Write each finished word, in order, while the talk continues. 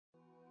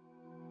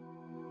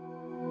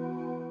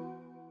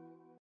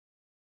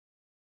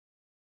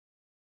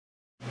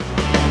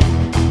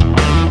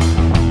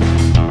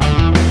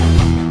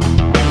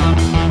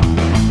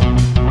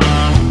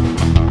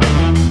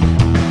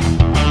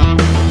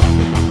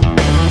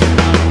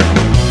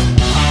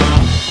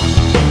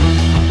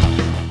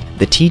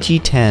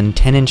TG10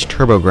 10-inch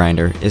turbo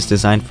grinder is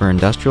designed for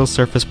industrial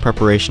surface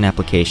preparation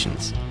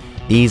applications.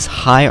 These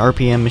high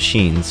RPM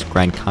machines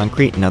grind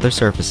concrete and other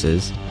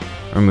surfaces,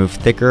 remove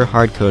thicker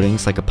hard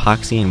coatings like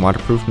epoxy and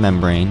waterproof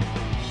membrane,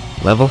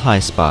 level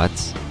high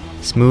spots,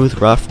 smooth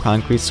rough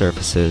concrete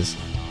surfaces,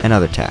 and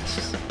other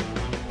tasks.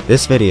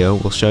 This video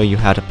will show you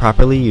how to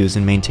properly use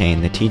and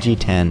maintain the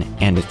TG10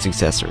 and its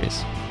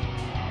accessories.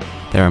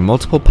 There are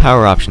multiple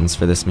power options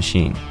for this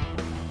machine.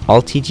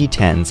 All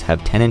TG10s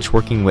have 10-inch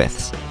working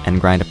widths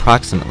and grind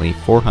approximately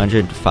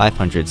 400 to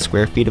 500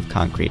 square feet of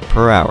concrete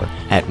per hour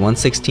at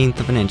 1/16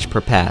 of an inch per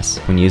pass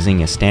when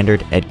using a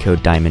standard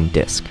EDCO Diamond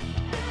Disc.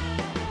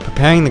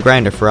 Preparing the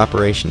grinder for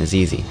operation is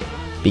easy.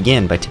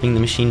 Begin by tipping the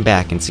machine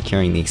back and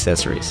securing the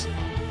accessories.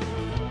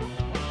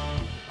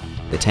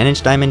 The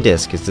 10-inch Diamond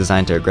Disc is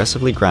designed to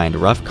aggressively grind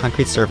rough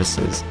concrete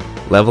surfaces,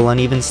 level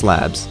uneven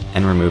slabs,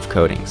 and remove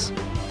coatings.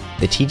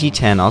 The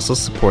TG10 also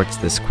supports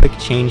this quick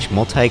change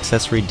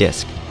multi-accessory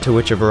disc to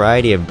which a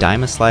variety of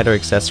Dyma slider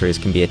accessories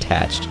can be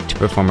attached to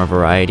perform a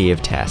variety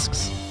of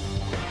tasks.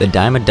 The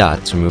Dyma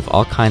dots remove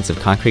all kinds of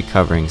concrete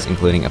coverings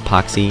including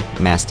epoxy,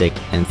 mastic,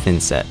 and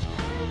thinset.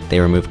 They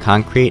remove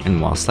concrete,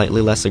 and while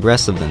slightly less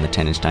aggressive than the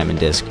 10-inch Diamond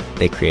Disc,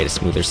 they create a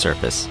smoother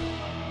surface.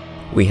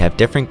 We have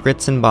different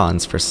grits and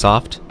bonds for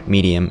soft,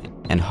 medium,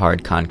 and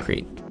hard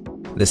concrete.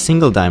 The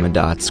single Dyma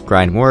dots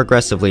grind more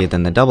aggressively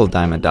than the double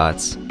Dyma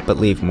dots, but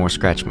leave more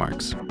scratch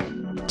marks.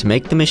 To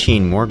make the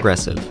machine more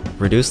aggressive,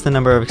 reduce the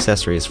number of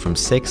accessories from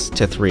 6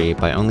 to 3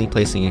 by only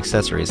placing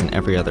accessories in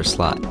every other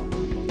slot.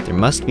 There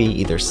must be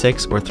either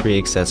 6 or 3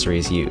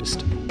 accessories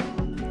used.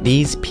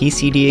 These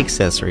PCD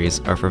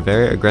accessories are for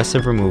very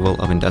aggressive removal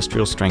of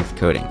industrial strength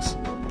coatings.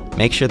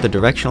 Make sure the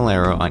directional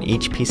arrow on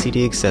each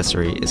PCD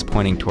accessory is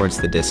pointing towards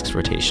the disc's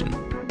rotation.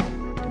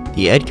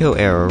 The EDCO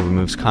arrow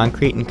removes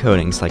concrete and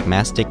coatings like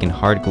mastic and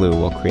hard glue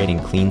while creating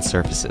clean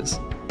surfaces.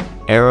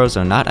 Arrows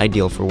are not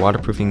ideal for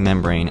waterproofing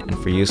membrane and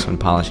for use when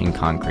polishing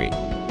concrete.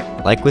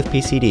 Like with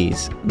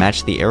PCDs,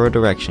 match the arrow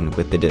direction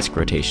with the disc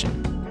rotation.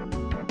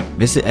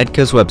 Visit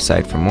EDCO's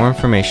website for more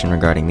information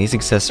regarding these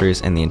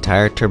accessories and the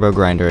entire turbo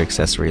grinder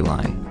accessory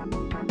line.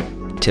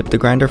 Tip the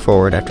grinder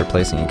forward after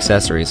placing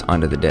accessories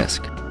onto the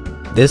disc.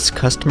 This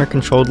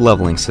customer-controlled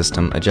leveling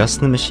system adjusts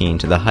the machine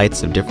to the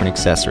heights of different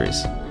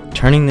accessories.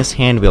 Turning this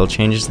hand wheel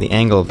changes the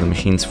angle of the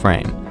machine's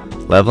frame,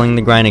 leveling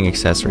the grinding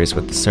accessories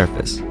with the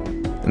surface.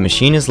 The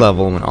machine is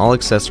level when all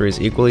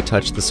accessories equally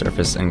touch the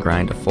surface and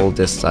grind a full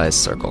disc-sized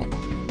circle.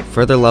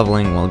 Further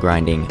leveling while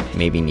grinding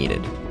may be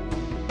needed.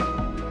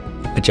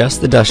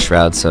 Adjust the dust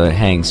shroud so it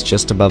hangs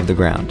just above the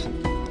ground.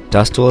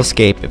 Dust will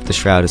escape if the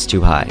shroud is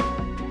too high.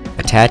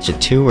 Attach a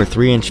 2 or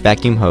 3-inch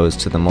vacuum hose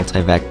to the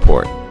multi-vac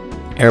port.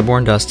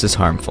 Airborne dust is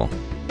harmful.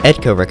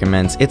 EDCO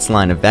recommends its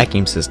line of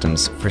vacuum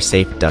systems for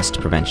safe dust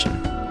prevention.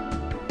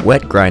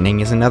 Wet grinding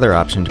is another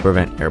option to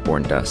prevent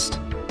airborne dust.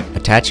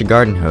 Attach a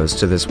garden hose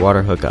to this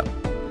water hookup.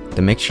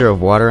 The mixture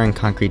of water and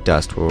concrete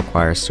dust will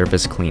require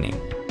surface cleaning.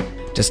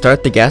 To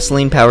start the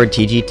gasoline-powered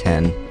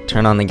TG10,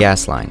 turn on the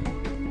gas line.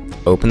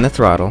 Open the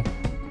throttle,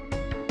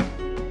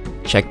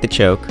 check the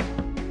choke,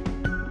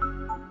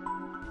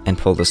 and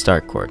pull the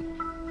start cord.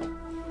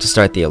 To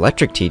start the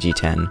electric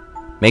TG10,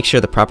 make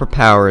sure the proper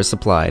power is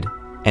supplied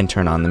and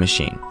turn on the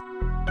machine.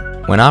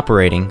 When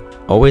operating,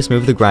 always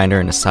move the grinder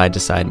in a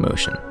side-to-side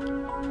motion.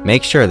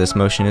 Make sure this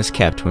motion is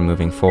kept when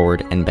moving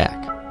forward and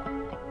back.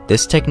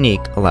 This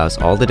technique allows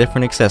all the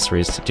different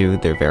accessories to do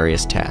their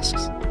various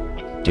tasks.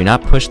 Do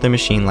not push the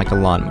machine like a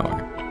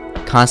lawnmower.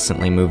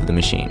 Constantly move the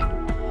machine.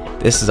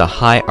 This is a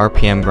high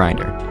RPM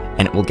grinder,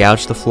 and it will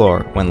gouge the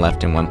floor when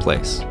left in one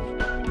place.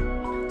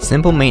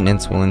 Simple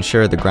maintenance will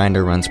ensure the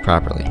grinder runs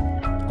properly.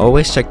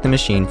 Always check the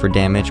machine for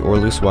damage or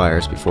loose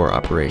wires before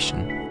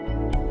operation.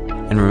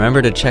 And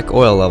remember to check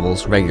oil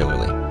levels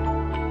regularly.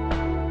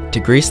 To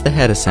grease the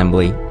head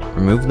assembly,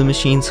 remove the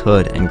machine's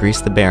hood and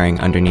grease the bearing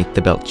underneath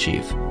the belt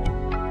sheave.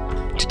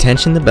 To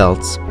tension the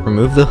belts,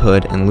 remove the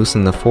hood and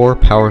loosen the 4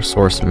 power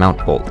source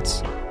mount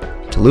bolts.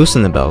 To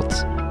loosen the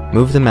belts,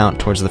 move the mount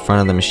towards the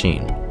front of the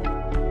machine.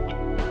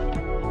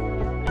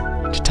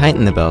 To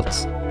tighten the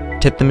belts,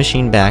 tip the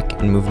machine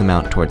back and move the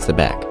mount towards the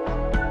back.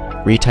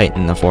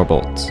 Retighten the 4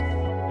 bolts.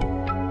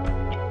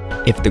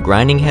 If the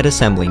grinding head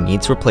assembly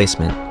needs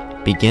replacement,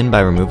 begin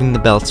by removing the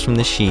belts from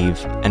the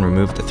sheave and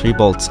remove the 3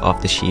 bolts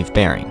off the sheave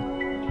bearing.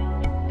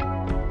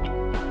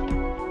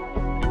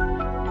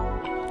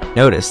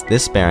 Notice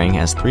this bearing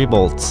has 3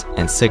 bolts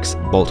and 6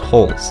 bolt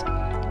holes.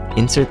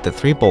 Insert the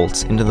 3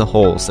 bolts into the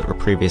holes that were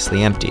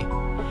previously empty.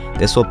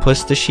 This will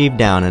push the sheave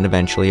down and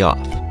eventually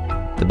off.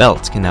 The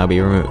belts can now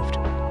be removed.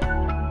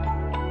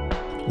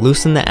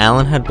 Loosen the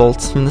Allen head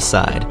bolts from the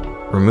side,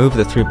 remove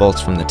the 3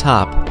 bolts from the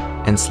top,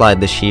 and slide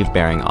the sheave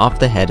bearing off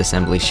the head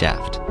assembly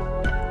shaft.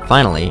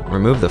 Finally,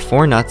 remove the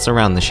 4 nuts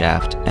around the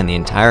shaft and the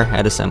entire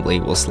head assembly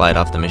will slide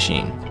off the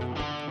machine.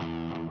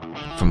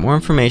 For more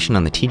information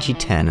on the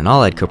TG10 and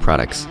all EDCO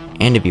products,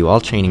 and to view all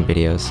training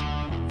videos,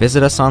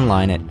 visit us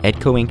online at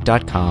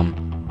edcoinc.com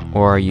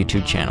or our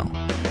YouTube channel.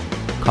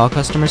 Call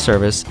customer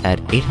service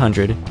at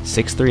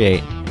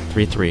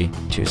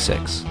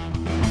 800-638-3326.